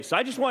So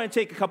I just want to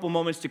take a couple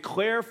moments to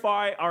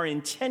clarify our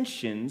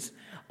intentions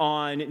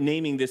on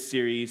naming this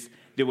series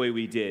the way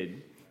we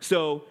did.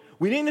 So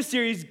we named the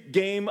series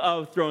Game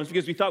of Thrones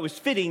because we thought it was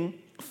fitting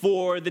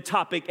for the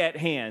topic at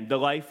hand, the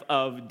life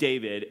of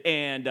David.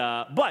 And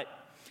I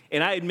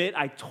admit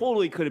I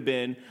totally could have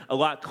been a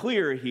lot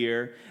clearer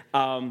here.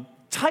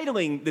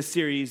 Titling the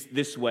series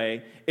this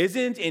way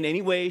isn't in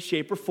any way,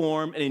 shape, or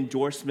form an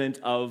endorsement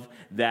of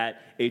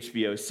that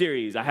HBO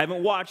series. I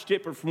haven't watched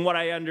it, but from what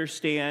I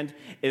understand,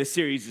 the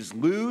series is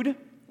lewd,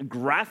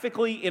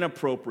 graphically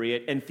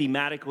inappropriate, and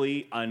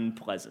thematically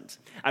unpleasant.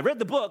 I've read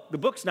the book. The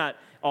book's not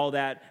all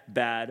that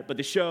bad, but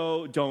the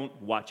show, don't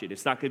watch it.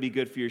 It's not going to be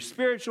good for your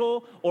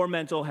spiritual or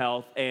mental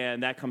health,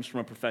 and that comes from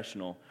a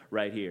professional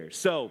right here.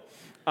 So,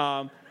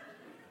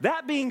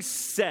 that being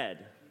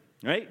said,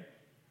 right?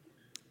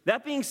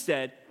 That being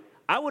said,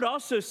 I would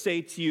also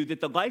say to you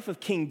that the life of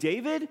King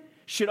David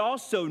should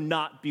also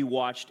not be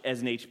watched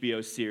as an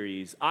HBO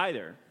series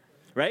either,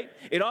 right?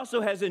 It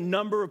also has a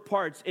number of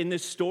parts in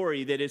this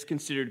story that is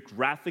considered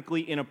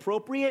graphically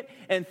inappropriate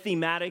and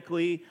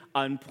thematically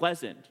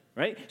unpleasant,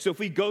 right? So if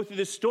we go through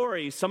the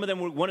story,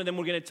 one of them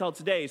we're going to tell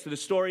today. So the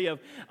story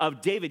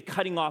of David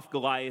cutting off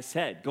Goliath's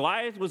head.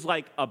 Goliath was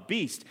like a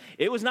beast.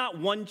 It was not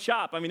one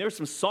chop. I mean, there was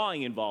some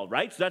sawing involved,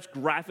 right? So that's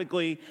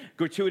graphically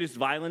gratuitous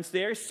violence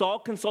there. Saul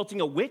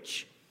consulting a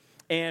witch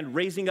and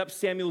raising up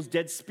Samuel's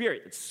dead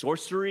spirit. It's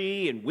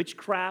sorcery and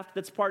witchcraft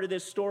that's part of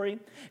this story.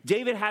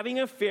 David having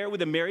an affair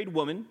with a married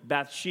woman,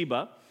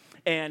 Bathsheba,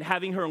 and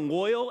having her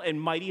loyal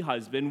and mighty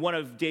husband, one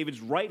of David's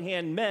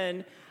right-hand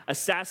men,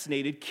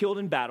 assassinated, killed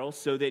in battle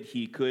so that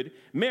he could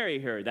marry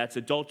her. That's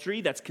adultery,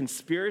 that's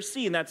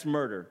conspiracy, and that's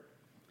murder.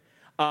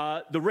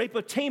 The rape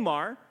of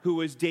Tamar, who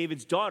was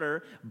David's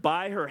daughter,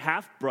 by her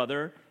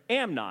half-brother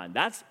Amnon.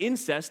 That's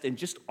incest and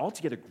just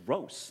altogether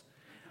gross.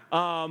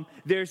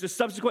 There's a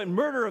subsequent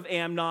murder of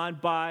Amnon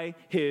by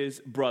his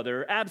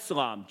brother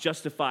Absalom.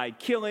 Justified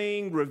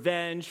killing,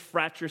 revenge,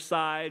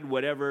 fratricide,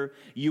 whatever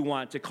you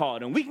want to call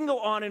it. And we can go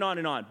on and on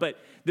and on. But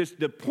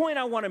the point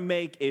I want to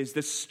make is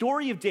the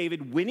story of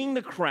David winning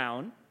the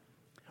crown,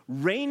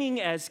 reigning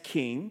as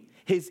king,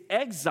 his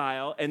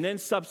exile, and then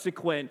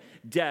subsequent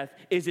death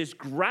is as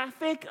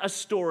graphic a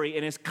story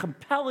and as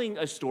compelling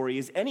a story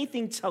as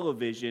anything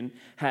television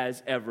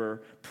has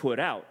ever put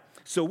out.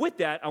 So with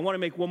that, I want to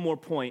make one more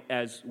point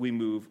as we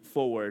move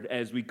forward,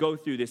 as we go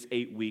through this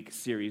 8-week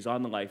series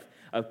on the life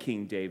of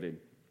King David.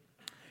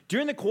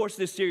 During the course of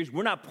this series,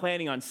 we're not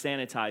planning on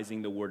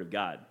sanitizing the Word of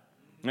God,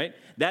 right?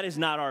 That is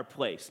not our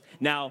place.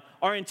 Now,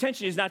 our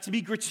intention is not to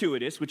be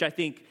gratuitous, which I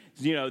think,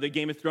 the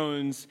Game of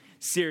Thrones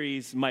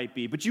series might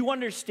be. But you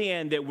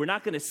understand that we're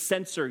not going to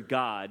censor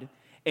God,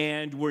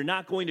 and we're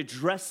not going to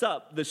dress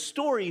up the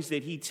stories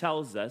that he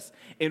tells us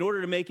in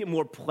order to make it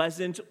more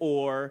pleasant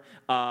or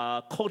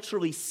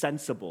culturally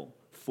sensible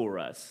for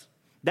us.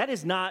 That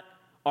is not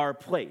our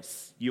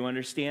place, you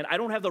understand? I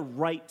don't have the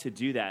right to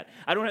do that.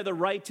 I don't have the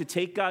right to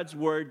take God's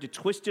word, to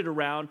twist it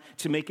around,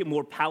 to make it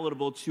more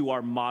palatable to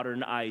our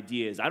modern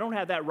ideas. I don't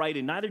have that right,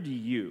 and neither do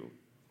you.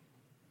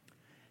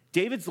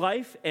 David's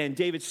life and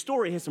David's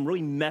story has some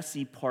really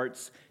messy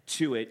parts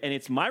to it, and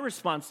it's my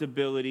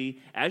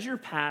responsibility as your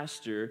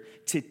pastor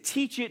to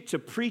teach it, to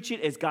preach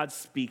it as God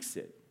speaks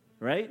it,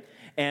 right?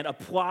 And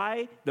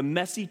apply the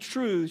messy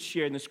truths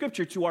shared in the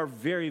scripture to our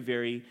very,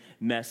 very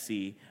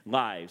messy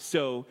lives.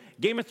 So,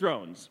 Game of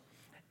Thrones.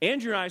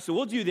 Andrew and I, so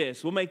we'll do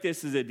this. We'll make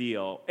this as a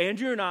deal.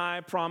 Andrew and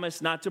I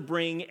promise not to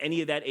bring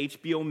any of that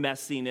HBO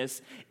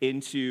messiness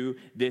into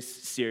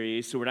this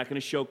series. So we're not going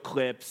to show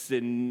clips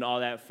and all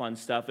that fun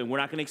stuff. And we're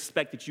not going to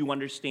expect that you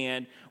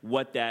understand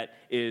what that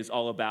is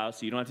all about.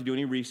 So you don't have to do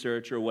any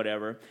research or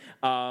whatever.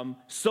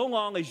 So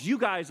long as you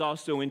guys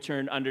also in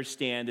turn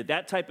understand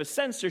that type of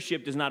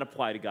censorship does not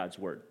apply to God's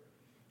word,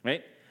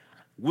 right?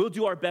 We'll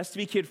do our best to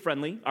be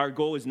kid-friendly. Our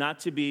goal is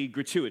not to be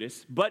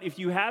gratuitous. But if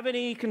you have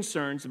any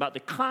concerns about the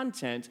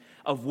content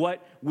of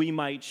what we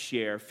might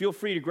share, feel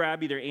free to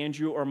grab either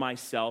Andrew or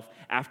myself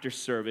after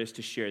service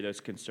to share those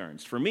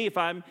concerns. For me, if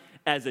I'm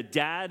as a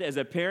dad, as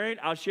a parent,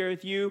 I'll share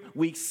with you,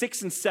 weeks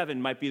 6 and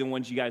 7 might be the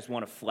ones you guys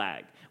want to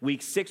flag.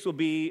 Week 6 will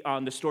be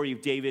on the story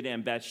of David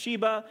and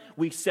Bathsheba.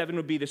 Week 7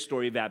 will be the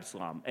story of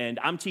Absalom. And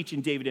I'm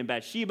teaching David and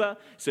Bathsheba,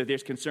 so if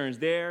there's concerns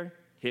there,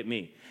 hit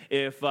me.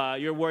 If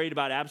you're worried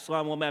about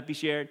Absalom will not be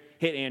shared,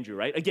 hit Andrew,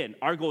 right? Again,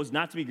 our goal is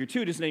not to be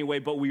gratuitous in any way,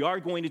 but we are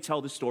going to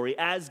tell the story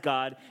as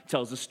God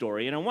tells the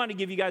story. And I want to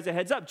give you guys a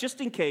heads up,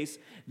 just in case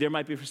there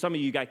might be, for some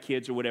of you got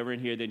kids or whatever in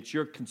here, that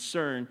you're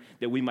concerned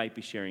that we might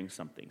be sharing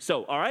something.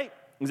 So, all right,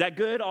 is that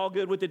good? All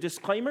good with the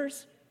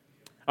disclaimers?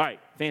 All right,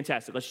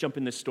 fantastic. Let's jump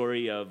in the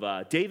story of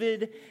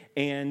David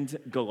and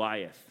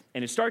Goliath.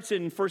 And it starts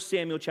in 1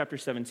 Samuel chapter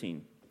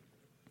 17.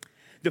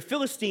 The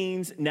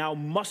Philistines now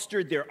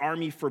mustered their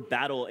army for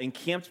battle and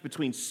camped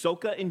between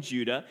Soka in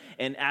Judah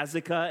and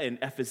Azekah and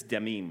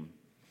Ephes-Dammim.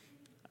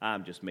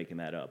 I'm just making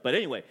that up. But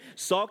anyway,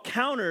 Saul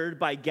countered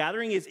by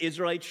gathering his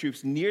Israelite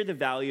troops near the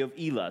valley of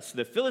Elah. So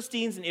the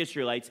Philistines and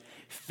Israelites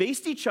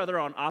faced each other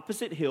on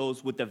opposite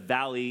hills with the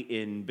valley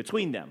in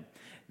between them.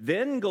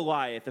 Then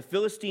Goliath, the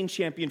Philistine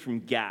champion from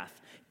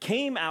Gath,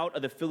 came out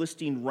of the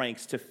Philistine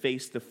ranks to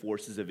face the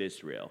forces of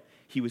Israel.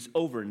 He was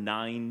over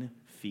 9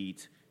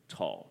 feet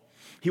tall.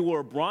 He wore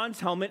a bronze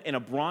helmet and a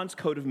bronze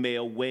coat of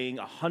mail weighing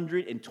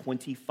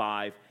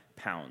 125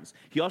 pounds.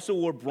 He also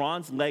wore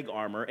bronze leg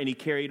armor, and he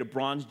carried a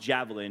bronze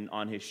javelin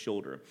on his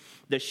shoulder.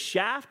 The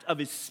shaft of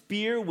his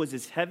spear was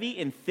as heavy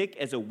and thick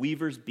as a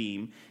weaver's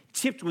beam,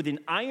 tipped with an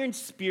iron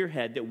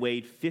spearhead that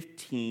weighed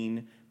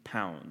 15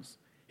 pounds.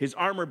 His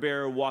armor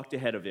bearer walked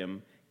ahead of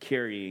him,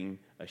 carrying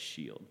a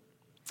shield.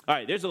 All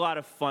right, there's a lot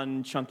of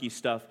fun, chunky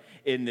stuff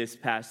in this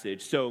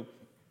passage. So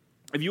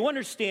if you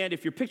understand,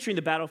 if you're picturing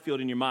the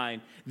battlefield in your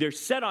mind, they're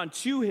set on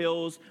 2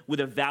 hills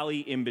with a valley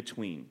in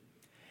between.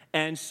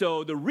 And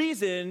so the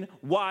reason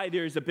why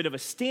there's a bit of a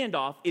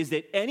standoff is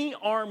that any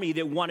army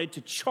that wanted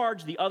to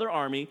charge the other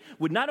army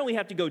would not only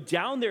have to go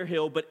down their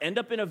hill, but end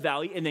up in a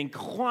valley and then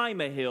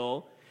climb a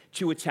hill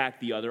to attack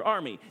the other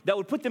army. That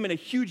would put them in a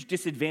huge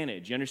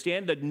disadvantage, you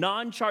understand? The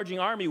non-charging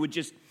army would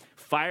just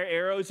fire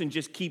arrows and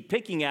just keep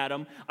picking at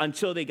them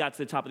until they got to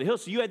the top of the hill.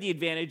 So you had the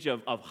advantage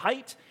of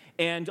height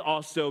and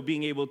also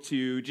being able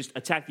to just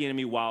attack the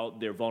enemy while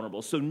they're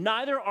vulnerable. So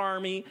neither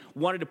army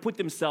wanted to put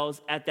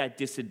themselves at that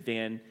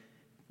disadvantage.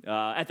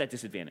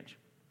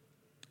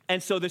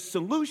 And so the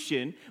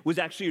solution was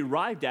actually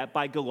arrived at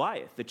by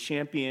Goliath, the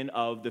champion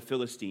of the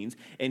Philistines.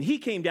 And he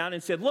came down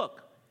and said,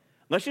 look,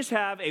 let's just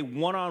have a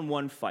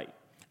one-on-one fight.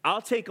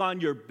 I'll take on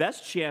your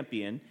best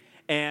champion,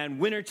 and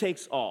winner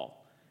takes all.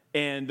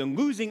 And the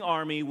losing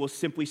army will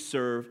simply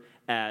serve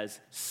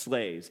as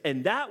slaves.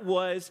 And that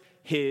was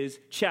his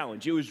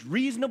challenge. It was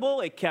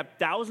reasonable. It kept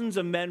thousands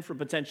of men from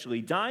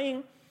potentially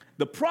dying.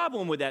 The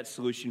problem with that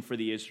solution for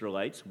the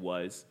Israelites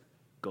was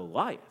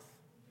Goliath,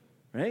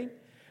 right?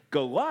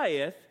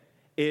 Goliath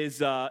is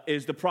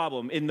the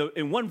problem.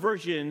 In one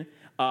version,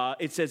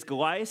 it says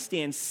Goliath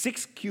stands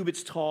 6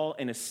 cubits tall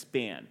and a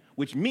span,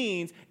 which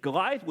means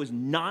Goliath was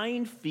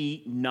 9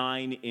 feet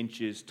 9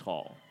 inches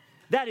tall.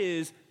 That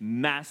is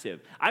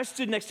massive. I've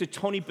stood next to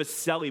Tony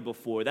Baselli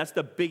before. That's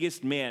the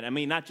biggest man. I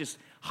mean, not just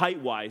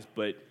height-wise,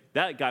 but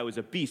that guy was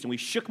a beast. And we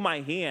shook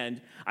my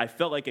hand. I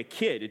felt like a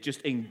kid. It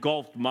just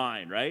engulfed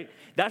mine, right?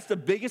 That's the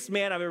biggest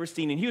man I've ever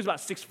seen, and he was about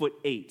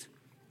 6'8".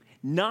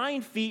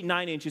 9 feet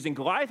 9 inches, and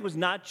Goliath was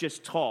not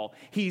just tall.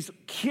 He's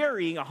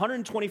carrying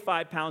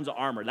 125 pounds of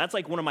armor. That's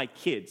like one of my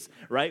kids,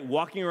 right?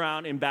 Walking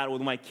around in battle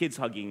with my kids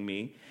hugging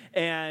me.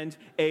 And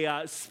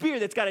a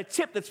spear that's got a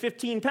tip that's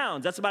 15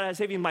 pounds. That's about as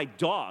heavy as my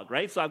dog,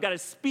 right? So I've got a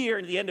spear,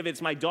 and at the end of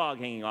it's my dog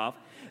hanging off.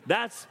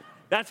 That's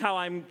how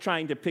I'm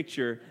trying to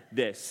picture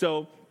this.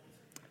 So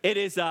he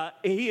is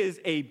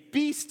a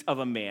beast of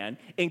a man,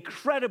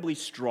 incredibly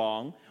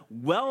strong,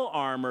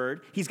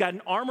 well-armored. He's got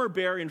an armor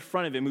bearer in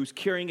front of him who's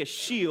carrying a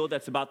shield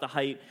that's about the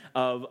height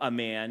of a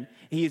man.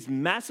 He is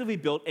massively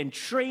built and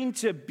trained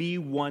to be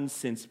one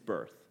since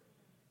birth.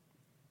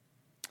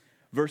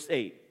 Verse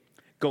 8,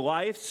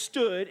 Goliath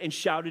stood and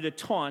shouted a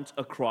taunt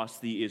across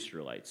the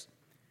Israelites.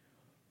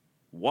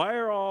 Why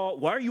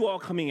are you all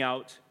coming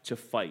out to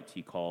fight,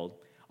 he called.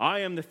 I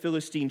am the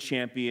Philistine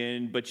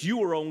champion, but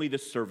you are only the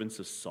servants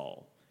of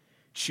Saul.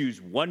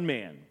 Choose one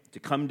man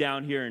to come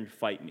down here and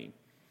fight me.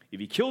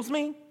 If he kills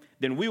me,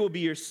 then we will be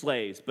your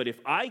slaves. But if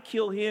I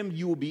kill him,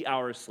 you will be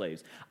our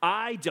slaves.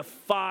 I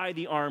defy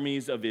the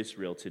armies of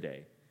Israel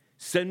today.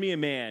 Send me a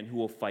man who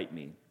will fight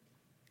me.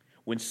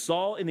 When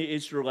Saul and the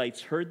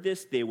Israelites heard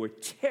this, they were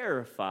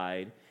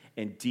terrified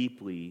and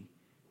deeply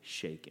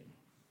shaken.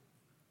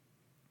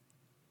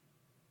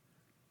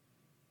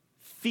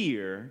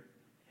 Fear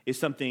is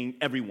something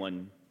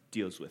everyone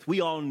deals with. We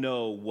all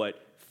know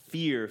what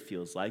fear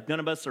feels like. None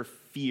of us are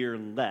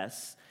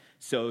fearless.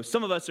 So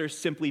some of us are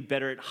simply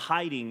better at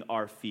hiding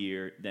our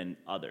fear than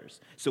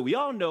others. So we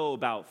all know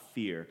about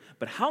fear.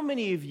 But how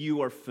many of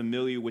you are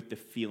familiar with the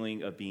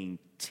feeling of being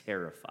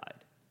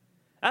terrified?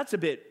 That's a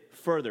bit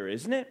further,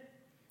 isn't it?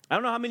 I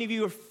don't know how many of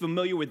you are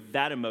familiar with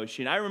that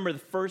emotion. I remember the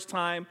first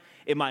time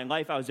in my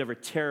life I was ever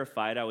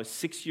terrified. I was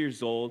 6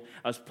 years old.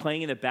 I was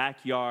playing in the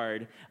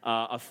backyard,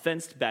 a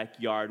fenced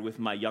backyard with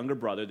my younger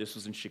brother. This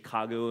was in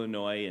Chicago,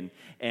 Illinois.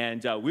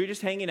 And we were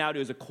just hanging out. It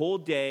was a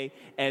cold day,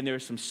 and there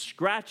was some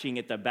scratching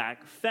at the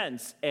back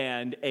fence,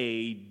 and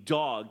a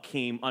dog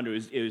came under.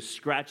 It was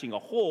scratching a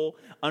hole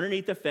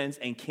underneath the fence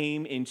and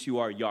came into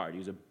our yard. He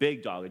was a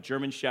big dog, a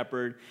German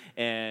Shepherd,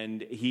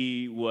 and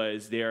he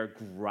was there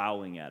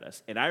growling at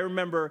us. And I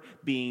remember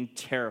being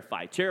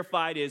terrified.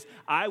 Terrified is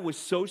I was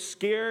so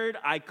scared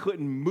I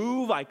couldn't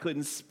move, I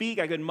couldn't speak,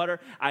 I couldn't mutter.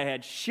 I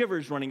had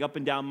shivers running up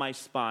and down my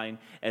spine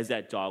as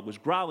that dog was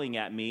growling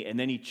at me, and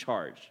then he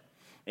charged.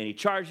 And he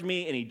charged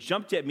me, and he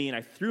jumped at me, and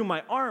I threw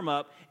my arm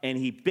up, and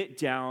he bit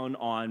down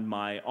on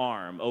my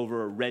arm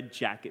over a red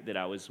jacket that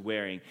I was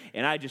wearing.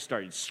 And I just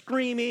started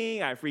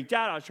screaming. I freaked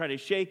out. I was trying to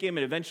shake him,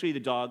 and eventually the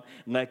dog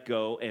let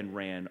go and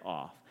ran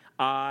off.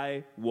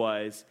 I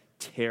was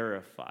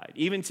terrified.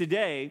 Even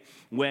today,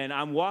 when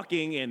I'm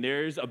walking and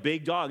there's a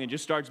big dog and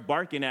just starts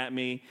barking at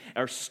me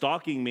or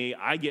stalking me,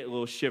 I get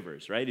little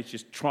shivers, right? It's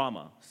just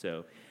trauma.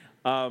 So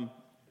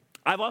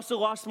I've also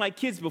lost my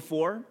kids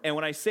before, and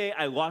when I say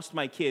I lost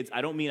my kids,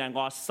 I don't mean I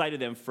lost sight of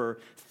them for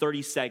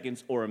 30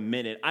 seconds or a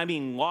minute. I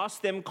mean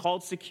lost them,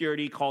 called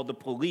security, called the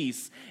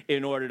police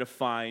in order to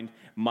find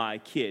my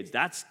kids.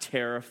 That's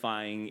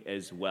terrifying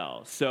as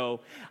well. So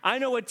I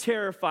know what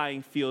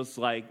terrifying feels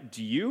like.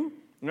 Do you?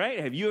 Right?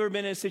 Have you ever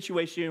been in a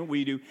situation where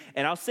you do?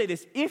 And I'll say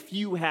this, if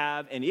you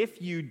have and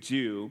if you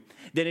do,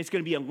 then it's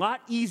going to be a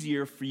lot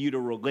easier for you to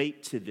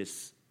relate to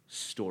this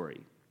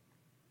story.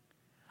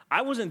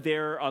 I wasn't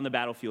there on the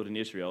battlefield in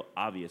Israel,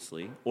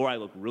 obviously, or I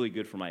look really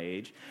good for my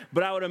age,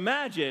 but I would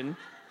imagine,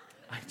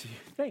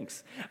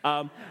 thanks,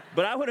 but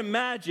I would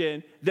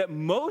imagine that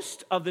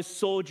most of the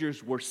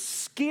soldiers were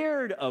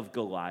scared of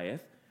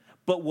Goliath,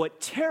 but what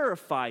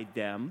terrified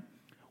them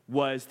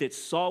was that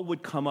Saul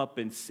would come up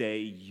and say,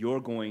 you're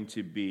going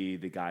to be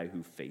the guy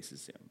who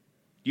faces him.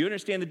 Do you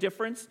understand the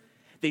difference?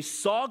 They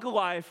saw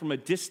Goliath from a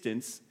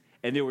distance,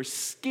 and they were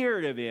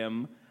scared of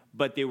him,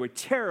 but they were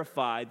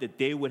terrified that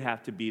they would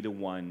have to be the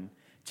one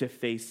to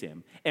face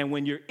him. And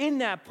when you're in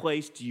that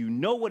place, do you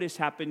know what has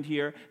happened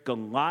here?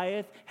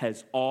 Goliath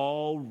has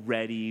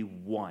already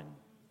won.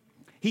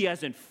 He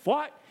hasn't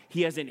fought.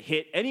 He hasn't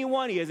hit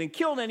anyone. He hasn't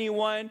killed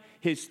anyone.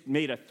 He's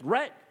made a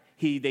threat.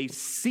 They've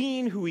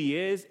seen who he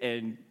is,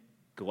 and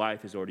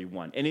Goliath has already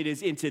won. And it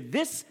is into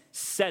this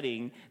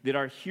setting that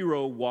our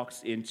hero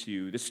walks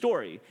into the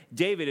story.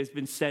 David has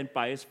been sent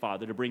by his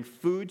father to bring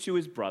food to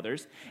his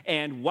brothers.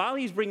 And while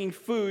he's bringing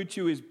food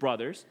to his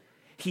brothers,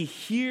 he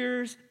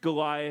hears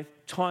Goliath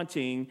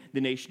taunting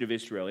the nation of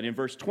Israel. And in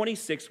verse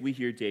 26, we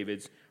hear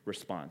David's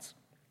response.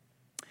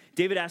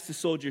 David asks the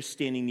soldiers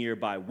standing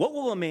nearby, what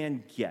will a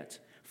man get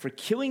for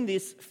killing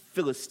this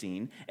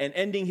Philistine and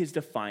ending his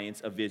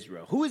defiance of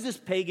Israel? Who is this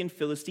pagan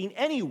Philistine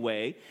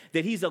anyway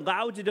that he's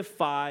allowed to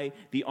defy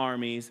the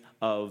armies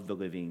of the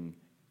living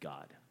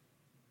God?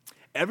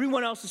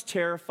 Everyone else is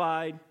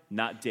terrified,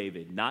 not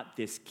David, not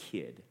this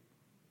kid.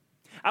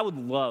 I would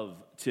love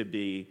to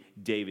be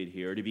David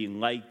here, to be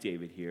like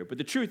David here, but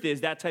the truth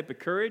is that type of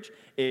courage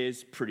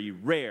is pretty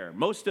rare.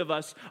 Most of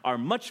us are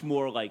much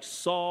more like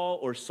Saul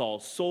or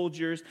Saul's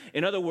soldiers.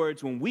 In other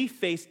words, when we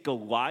face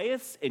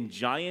Goliaths and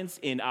giants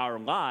in our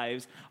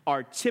lives,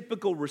 our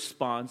typical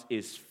response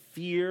is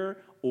fear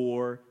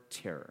or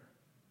terror.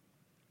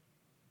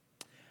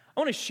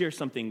 I want to share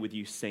something with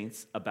you,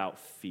 saints, about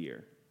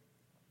fear.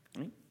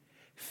 Right?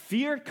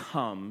 Fear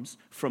comes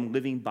from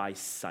living by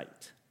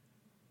sight.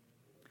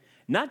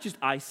 Not just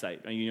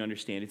eyesight, you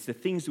understand. It's the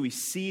things we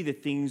see, the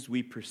things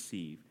we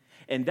perceive.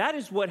 And that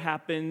is what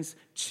happens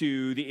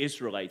to the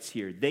Israelites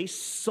here. They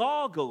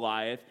saw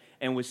Goliath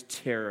and was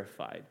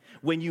terrified.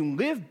 When you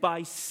live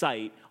by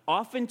sight,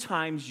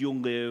 oftentimes you'll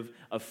live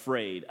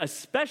afraid,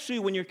 especially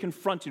when you're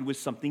confronted with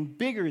something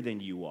bigger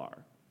than you are.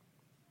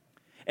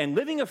 And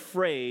living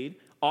afraid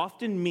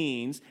often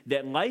means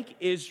that, like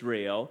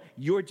Israel,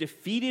 you're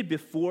defeated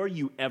before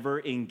you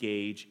ever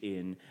engage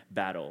in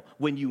battle.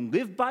 When you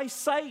live by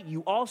sight,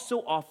 you also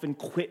often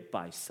quit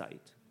by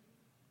sight.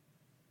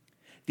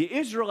 The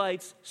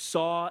Israelites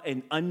saw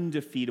an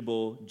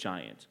undefeatable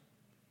giant.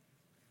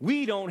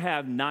 We don't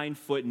have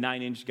 9-foot,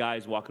 9-inch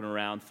guys walking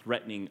around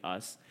threatening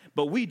us,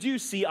 but we do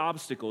see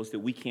obstacles that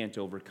we can't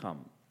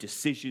overcome,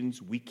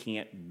 decisions we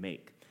can't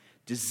make,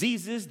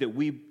 diseases that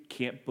we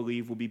can't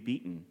believe will be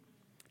beaten,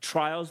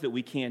 trials that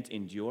we can't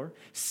endure,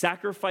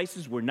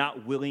 sacrifices we're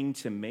not willing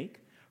to make,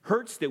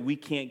 hurts that we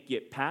can't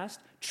get past,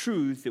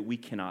 truths that we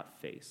cannot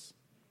face.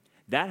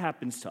 That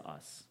happens to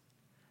us.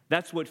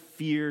 That's what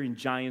fear and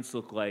giants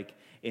look like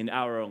in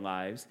our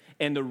lives.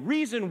 And the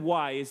reason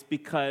why is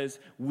because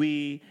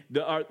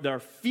our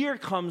fear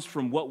comes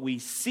from what we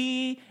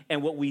see,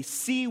 and what we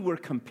see we're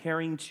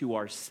comparing to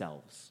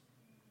ourselves.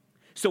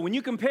 So when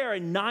you compare a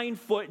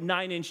 9-foot,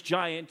 9-inch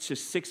giant to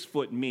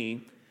 6-foot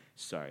me,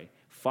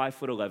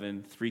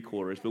 5'11",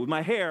 3/4, but with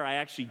my hair, I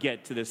actually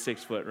get to the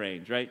 6-foot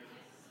range, right?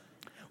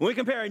 When we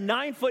compare a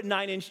 9-foot,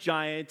 9-inch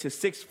giant to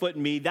 6-foot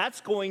me,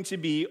 that's going to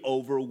be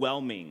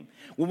overwhelming.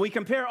 When we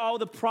compare all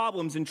the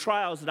problems and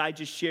trials that I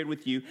just shared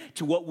with you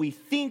to what we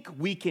think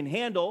we can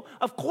handle,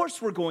 of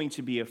course we're going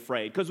to be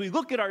afraid, because we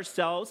look at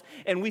ourselves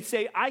and we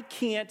say, I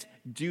can't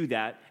do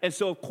that. And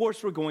so, of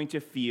course, we're going to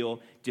feel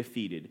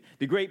defeated.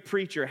 The great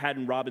preacher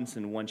Haddon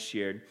Robinson once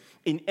shared,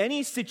 in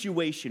any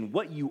situation,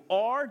 what you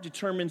are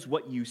determines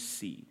what you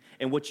see,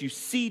 and what you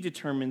see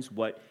determines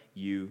what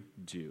you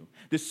do.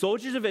 The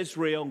soldiers of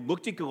Israel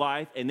looked at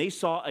Goliath and they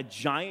saw a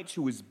giant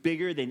who was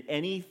bigger than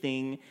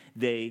anything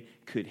they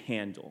could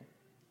handle.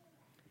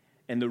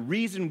 And the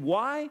reason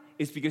why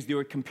is because they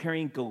were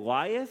comparing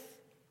Goliath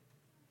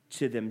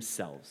to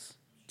themselves,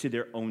 to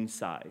their own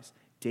size.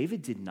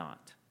 David did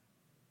not.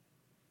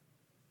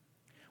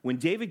 When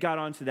David got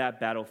onto that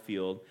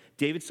battlefield,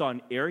 David saw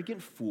an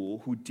arrogant fool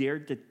who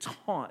dared to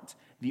taunt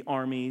the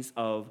armies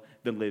of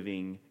the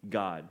living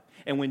God.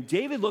 And when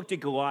David looked at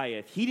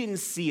Goliath, he didn't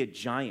see a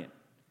giant.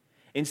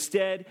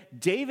 Instead,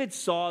 David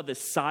saw the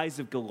size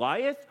of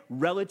Goliath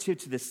relative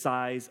to the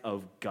size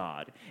of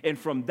God. And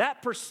from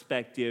that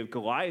perspective,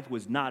 Goliath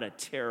was not a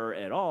terror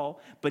at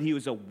all, but he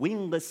was a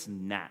wingless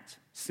gnat,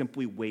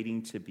 simply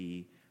waiting to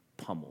be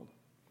pummeled.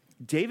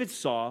 David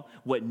saw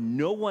what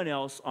no one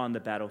else on the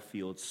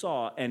battlefield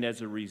saw, and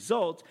as a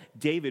result,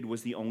 David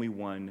was the only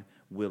one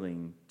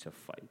willing to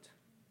fight.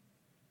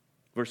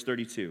 Verse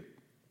 32.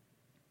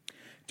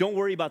 Don't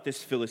worry about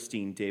this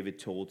Philistine, David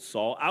told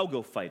Saul. I'll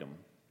go fight him.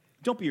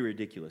 Don't be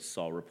ridiculous,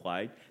 Saul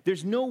replied.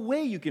 There's no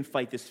way you can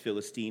fight this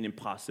Philistine and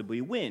possibly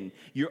win.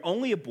 You're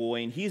only a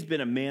boy, and he's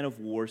been a man of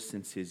war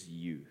since his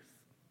youth.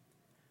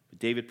 But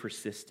David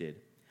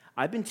persisted.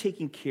 I've been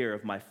taking care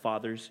of my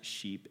father's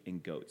sheep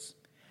and goats.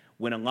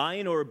 When a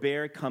lion or a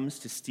bear comes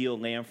to steal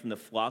lamb from the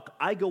flock,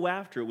 I go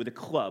after it with a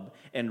club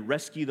and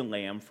rescue the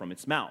lamb from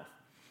its mouth.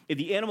 If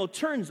the animal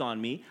turns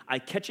on me, I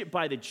catch it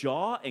by the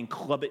jaw and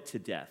club it to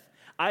death.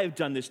 I have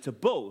done this to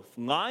both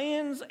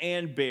lions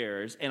and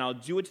bears, and I'll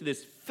do it to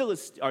this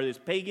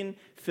pagan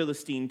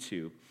Philistine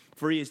too,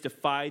 for he has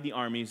defied the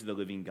armies of the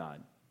living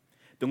God.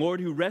 The Lord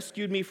who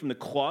rescued me from the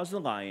claws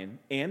of the lion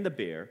and the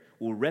bear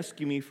will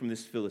rescue me from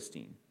this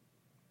Philistine.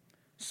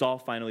 Saul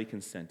finally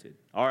consented.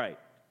 All right,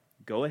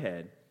 go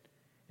ahead,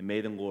 and may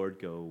the Lord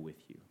go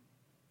with you.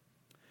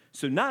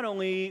 So not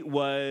only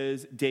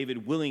was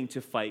David willing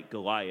to fight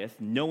Goliath,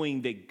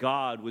 knowing that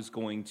God was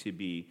going to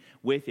be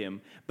with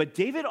him, but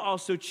David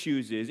also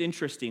chooses,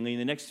 interestingly, in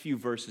the next few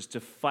verses, to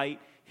fight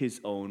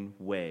his own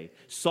way.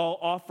 Saul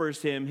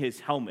offers him his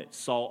helmet.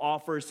 Saul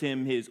offers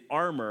him his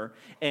armor,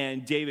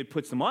 and David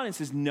puts them on and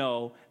says,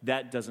 no,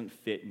 that doesn't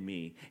fit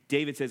me.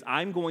 David says,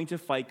 I'm going to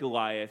fight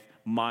Goliath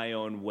my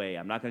own way.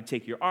 I'm not going to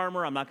take your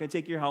armor. I'm not going to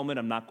take your helmet.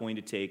 I'm not going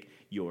to take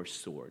your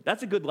sword.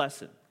 That's a good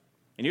lesson.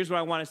 And here's what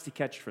I want us to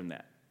catch from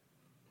that.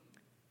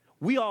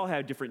 We all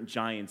have different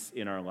giants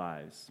in our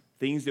lives,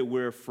 things that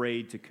we're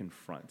afraid to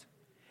confront.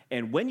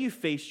 And when you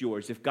face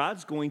yours, if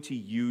God's going to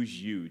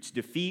use you to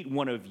defeat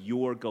one of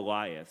your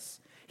Goliaths,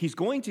 he's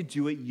going to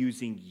do it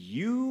using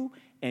you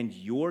and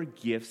your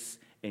gifts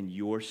and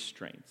your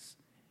strengths,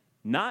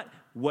 not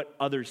what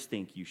others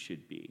think you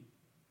should be.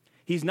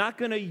 He's not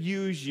going to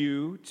use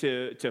you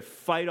to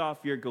fight off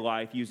your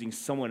Goliath using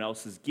someone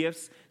else's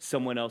gifts,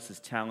 someone else's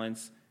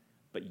talents,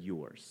 but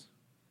yours.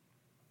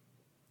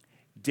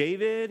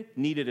 David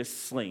needed a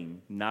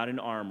sling, not an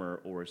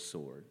armor or a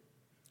sword.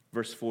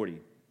 Verse 40.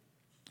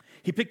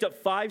 He picked up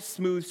 5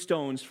 smooth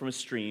stones from a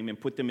stream and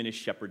put them in his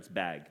shepherd's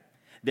bag.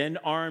 Then,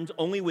 armed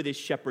only with his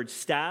shepherd's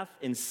staff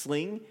and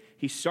sling,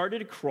 he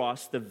started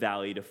across the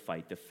valley to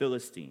fight the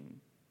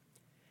Philistine.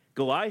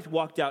 Goliath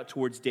walked out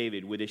towards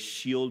David with his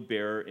shield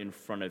bearer in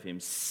front of him,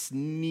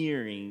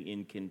 sneering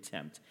in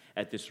contempt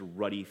at this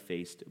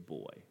ruddy-faced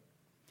boy.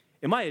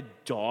 Am I a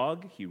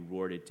dog, he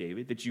roared at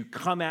David, that you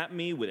come at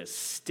me with a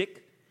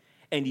stick?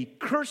 And he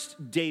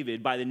cursed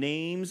David by the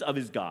names of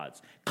his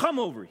gods. Come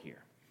over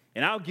here,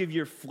 and I'll give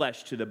your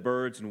flesh to the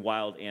birds and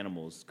wild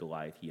animals,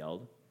 Goliath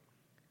yelled.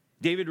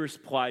 David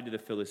replied to the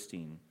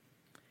Philistine,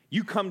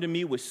 you come to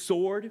me with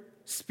sword,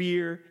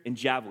 spear, and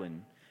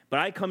javelin, but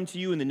I come to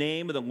you in the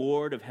name of the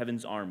Lord of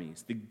heaven's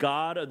armies, the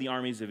God of the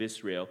armies of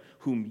Israel,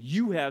 whom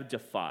you have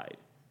defied.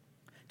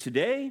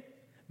 Today,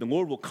 the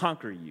Lord will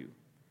conquer you,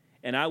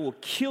 and I will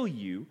kill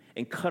you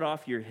and cut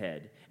off your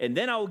head. And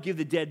then I will give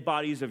the dead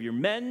bodies of your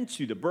men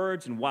to the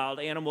birds and wild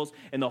animals,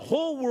 and the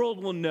whole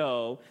world will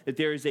know that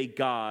there is a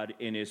God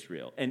in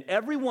Israel. And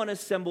everyone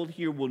assembled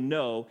here will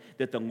know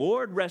that the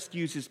Lord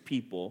rescues his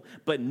people,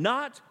 but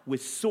not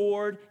with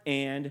sword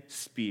and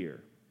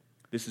spear.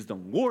 This is the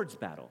Lord's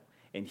battle,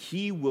 and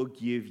he will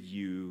give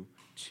you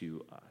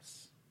to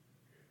us.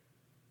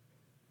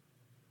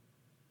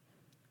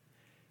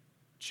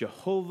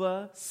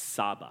 Jehovah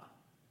Saba.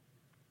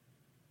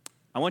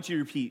 I want you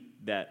to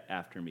repeat that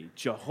after me.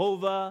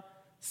 Jehovah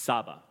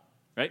Saba.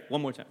 Right?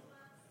 One more time.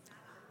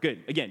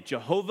 Good. Again,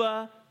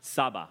 Jehovah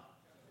Saba.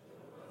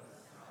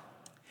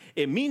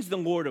 It means the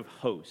Lord of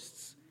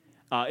hosts.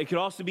 It could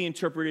also be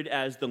interpreted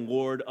as the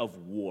Lord of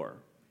war.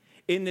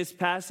 In this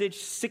passage,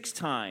 6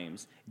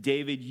 times,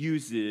 David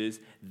uses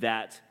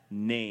that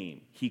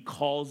name. He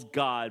calls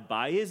God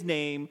by his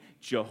name,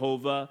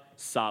 Jehovah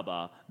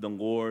Saba, the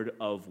Lord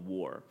of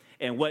war.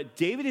 And what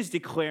David is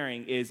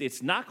declaring is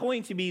it's not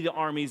going to be the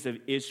armies of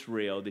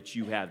Israel that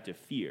you have to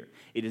fear.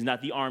 It is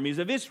not the armies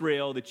of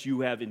Israel that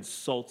you have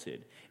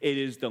insulted. It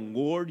is the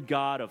Lord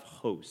God of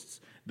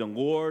hosts, the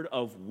Lord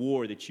of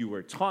war that you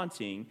are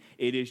taunting.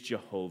 It is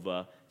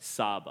Jehovah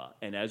Saba.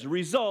 And as a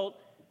result,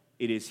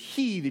 it is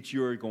he that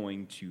you are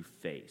going to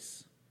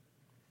face.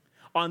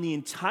 On the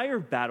entire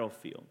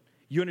battlefield,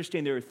 you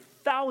understand there are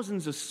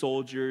thousands of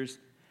soldiers,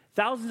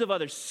 thousands of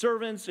other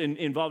servants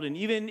involved in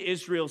even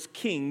Israel's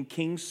king,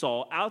 King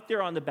Saul, out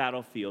there on the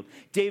battlefield.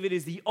 David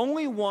is the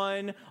only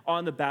one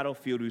on the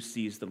battlefield who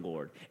sees the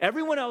Lord.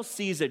 Everyone else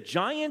sees a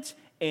giant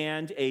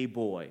and a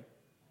boy.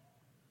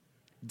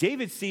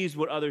 David sees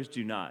what others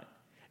do not.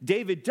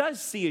 David does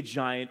see a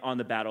giant on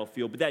the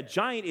battlefield, but that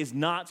giant is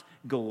not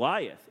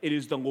Goliath. It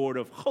is the Lord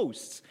of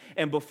hosts.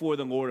 And before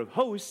the Lord of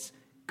hosts,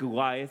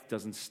 Goliath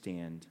doesn't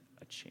stand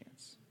a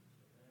chance.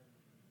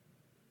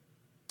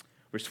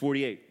 Verse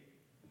 48.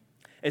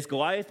 As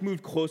Goliath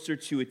moved closer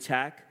to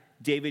attack,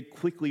 David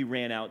quickly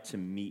ran out to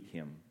meet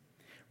him.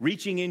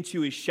 Reaching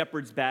into his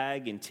shepherd's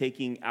bag and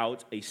taking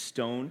out a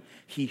stone,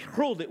 he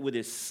hurled it with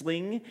his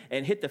sling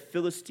and hit the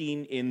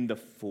Philistine in the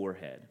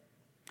forehead.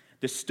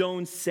 The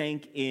stone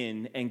sank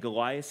in, and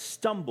Goliath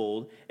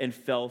stumbled and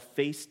fell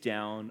face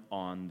down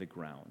on the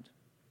ground.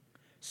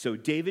 So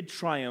David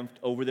triumphed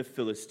over the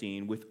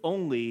Philistine with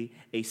only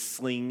a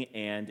sling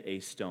and a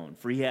stone,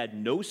 for he had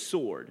no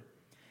sword.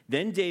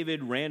 Then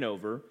David ran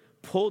over,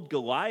 pulled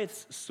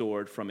Goliath's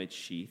sword from its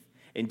sheath,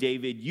 and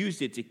David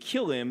used it to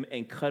kill him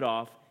and cut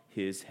off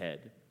his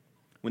head.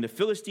 When the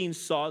Philistines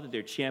saw that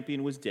their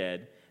champion was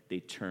dead, they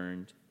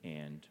turned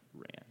and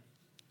ran.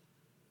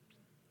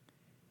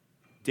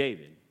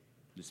 David,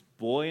 this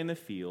boy in the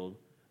field,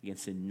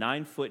 against a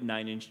 9-foot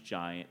 9-inch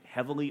giant,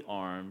 heavily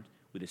armed,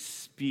 with a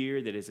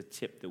spear that is a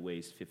tip that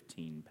weighs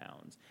 15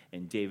 pounds.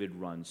 And David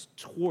runs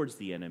towards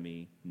the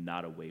enemy,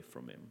 not away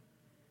from him.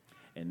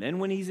 And then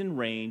when he's in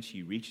range,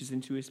 he reaches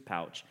into his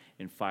pouch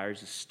and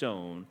fires a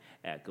stone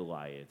at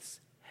Goliath's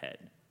head.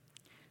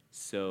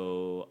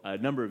 So a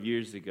number of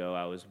years ago,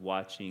 I was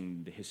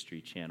watching the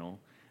History Channel,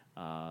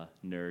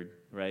 nerd,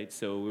 right?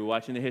 So we were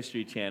watching the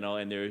History Channel,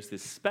 and there was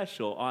this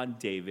special on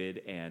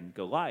David and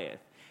Goliath.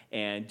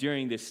 And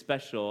during this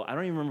special, I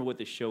don't even remember what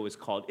the show was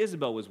called.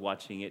 Isabel was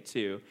watching it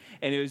too.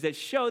 And it was that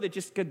show that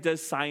just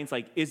does science,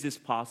 like, is this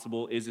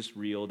possible? Is this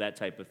real? That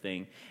type of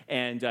thing.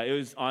 And it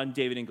was on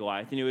David and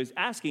Goliath. And it was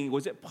asking,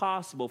 was it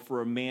possible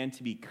for a man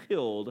to be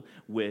killed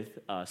with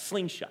a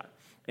slingshot?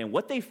 And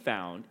what they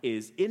found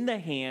is in the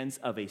hands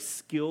of a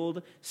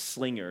skilled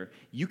slinger,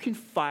 you can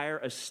fire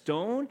a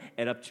stone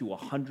at up to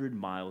 100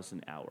 miles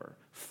an hour,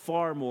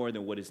 far more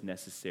than what is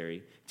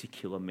necessary to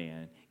kill a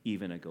man,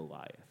 even a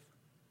Goliath.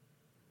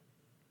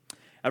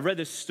 I've read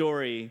this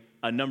story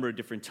a number of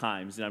different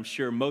times, and I'm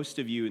sure most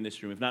of you in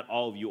this room, if not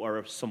all of you,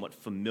 are somewhat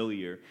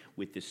familiar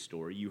with this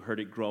story. You heard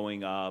it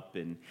growing up,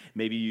 and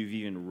maybe you've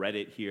even read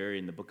it here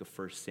in the book of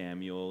 1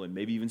 Samuel, and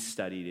maybe even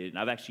studied it. And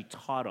I've actually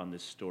taught on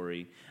this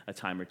story a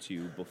time or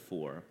two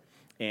before.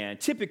 And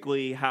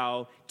typically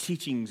how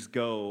teachings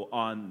go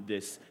on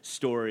this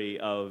story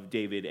of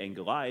David and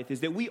Goliath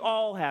is that we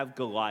all have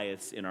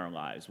Goliaths in our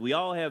lives. We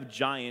all have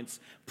giants,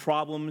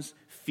 problems,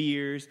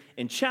 fears,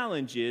 and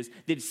challenges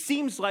that it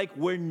seems like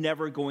we're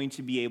never going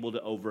to be able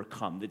to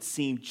overcome, that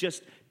seem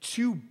just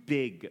too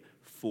big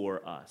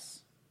for us.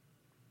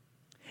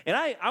 And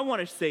I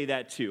want to say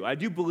that too. I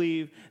do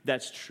believe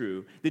that's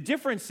true. The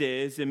difference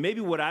is, and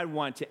maybe what I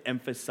want to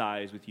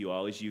emphasize with you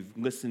all as you've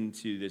listened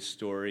to this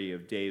story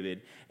of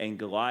David and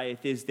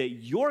Goliath, is that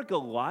your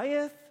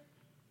Goliath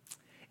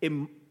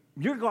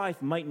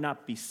might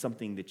not be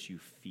something that you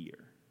fear.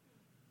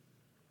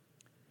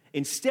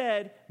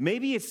 Instead,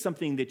 maybe it's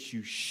something that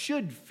you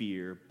should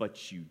fear,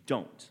 but you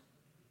don't.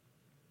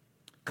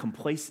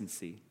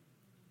 Complacency,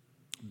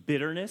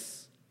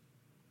 bitterness,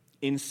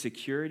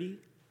 insecurity,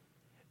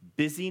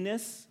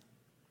 busyness,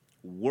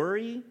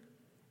 worry,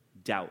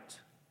 doubt.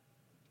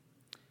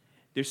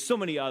 There's so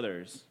many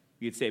others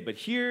you could say, but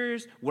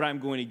here's what I'm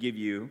going to give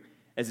you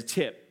as a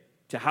tip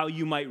to how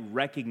you might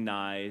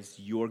recognize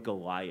your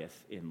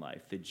Goliath in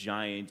life, the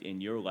giant in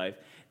your life.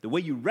 The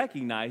way you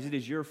recognize it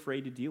is you're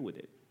afraid to deal with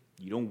it.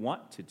 You don't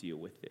want to deal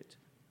with it.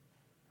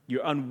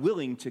 You're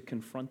unwilling to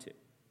confront it.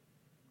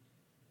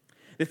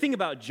 The thing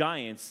about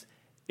giants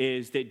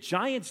is that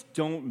giants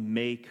don't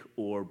make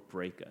or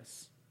break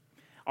us.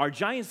 Our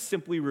giants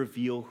simply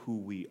reveal who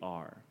we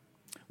are.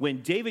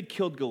 When David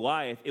killed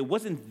Goliath, it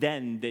wasn't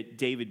then that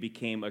David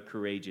became a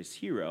courageous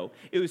hero.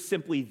 It was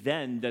simply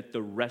then that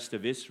the rest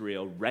of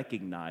Israel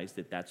recognized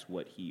that that's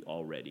what he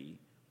already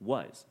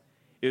was.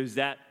 It was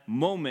that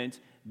moment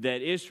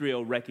that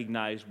Israel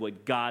recognized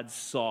what God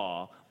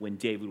saw when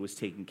David was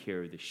taking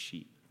care of the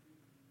sheep.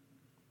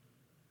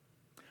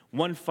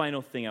 One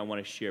final thing I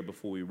want to share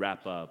before we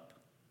wrap up.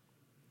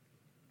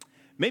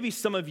 Maybe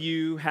some of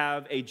you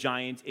have a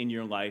giant in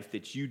your life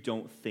that you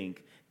don't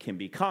think can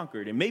be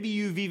conquered. And maybe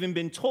you've even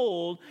been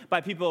told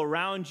by people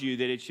around you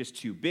that it's just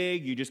too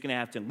big, you're just going to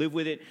have to live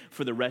with it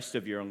for the rest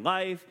of your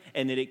life,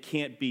 and that it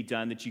can't be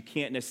done, that you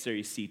can't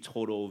necessarily see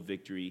total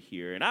victory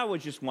here. And I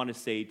would just want to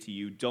say to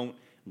you, don't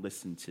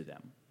listen to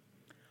them.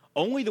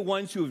 Only the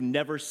ones who have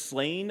never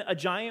slain a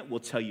giant will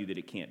tell you that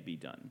it can't be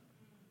done,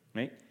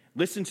 right?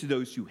 Listen to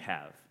those who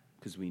have,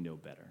 because we know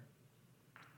better.